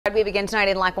We begin tonight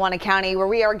in Lackawanna County, where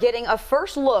we are getting a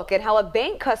first look at how a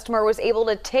bank customer was able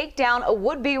to take down a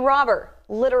would-be robber,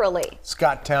 literally.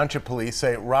 Scott Township police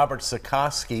say Robert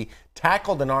Sikoski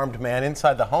tackled an armed man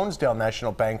inside the Honesdale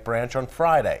National Bank branch on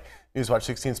Friday.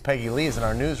 Newswatch 16's Peggy Lee is in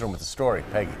our newsroom with the story.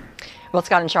 Peggy. Well,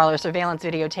 Scott and Charlotte, surveillance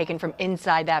video taken from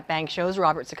inside that bank shows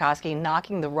Robert Sikoski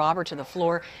knocking the robber to the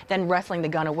floor, then wrestling the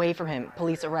gun away from him.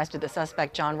 Police arrested the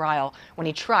suspect, John Ryle, when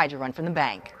he tried to run from the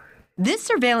bank. This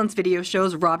surveillance video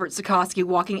shows Robert Sikoski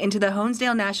walking into the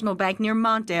Honesdale National Bank near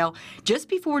Montdale just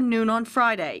before noon on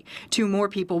Friday. Two more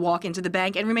people walk into the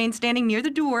bank and remain standing near the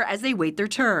door as they wait their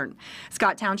turn.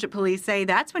 Scott Township police say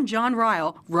that's when John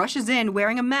Ryle rushes in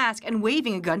wearing a mask and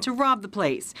waving a gun to rob the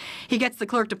place. He gets the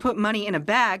clerk to put money in a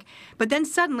bag, but then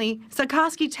suddenly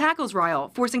Sikoski tackles Ryle,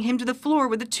 forcing him to the floor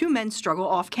where the two men struggle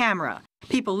off camera.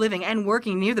 People living and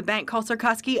working near the bank call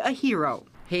Sikoski a hero.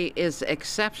 He is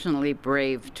exceptionally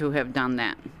brave to have done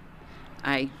that.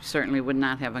 I certainly would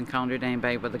not have encountered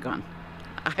anybody with a gun.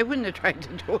 I wouldn't have tried to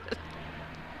do it.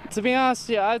 To be honest,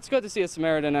 yeah, it's good to see a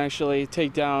Samaritan actually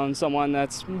take down someone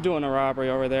that's doing a robbery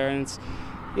over there. And it's,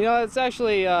 it's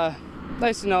actually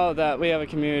nice to know that we have a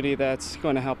community that's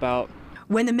going to help out.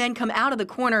 When the men come out of the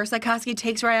corner, Sikoski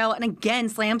takes Ryle and again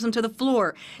slams him to the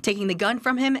floor, taking the gun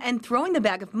from him and throwing the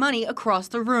bag of money across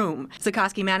the room.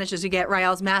 Sikoski manages to get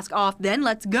Ryle's mask off, then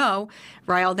lets go.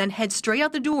 Ryle then heads straight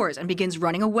out the doors and begins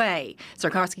running away.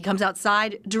 Sikoski comes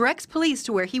outside, directs police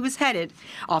to where he was headed.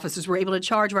 Officers were able to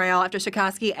charge Ryle after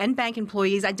Sikoski and bank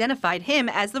employees identified him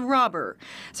as the robber.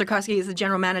 Sikoski is the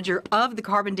general manager of the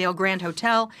Carbondale Grand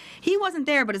Hotel. He wasn't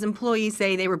there, but his employees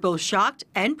say they were both shocked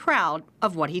and proud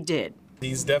of what he did.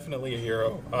 He's definitely a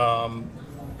hero,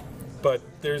 but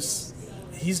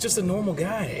he's just a normal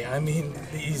guy. I mean,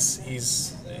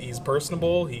 he's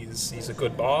personable. He's a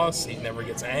good boss. He never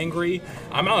gets angry.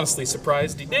 I'm honestly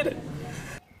surprised he did it.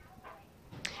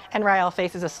 And Ryle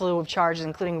faces a slew of charges,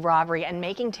 including robbery and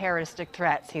making terroristic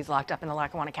threats. He's locked up in the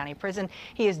Lackawanna County Prison.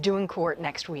 He is due in court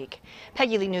next week.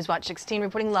 Peggy Lee, Newswatch 16,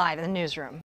 reporting live in the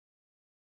newsroom.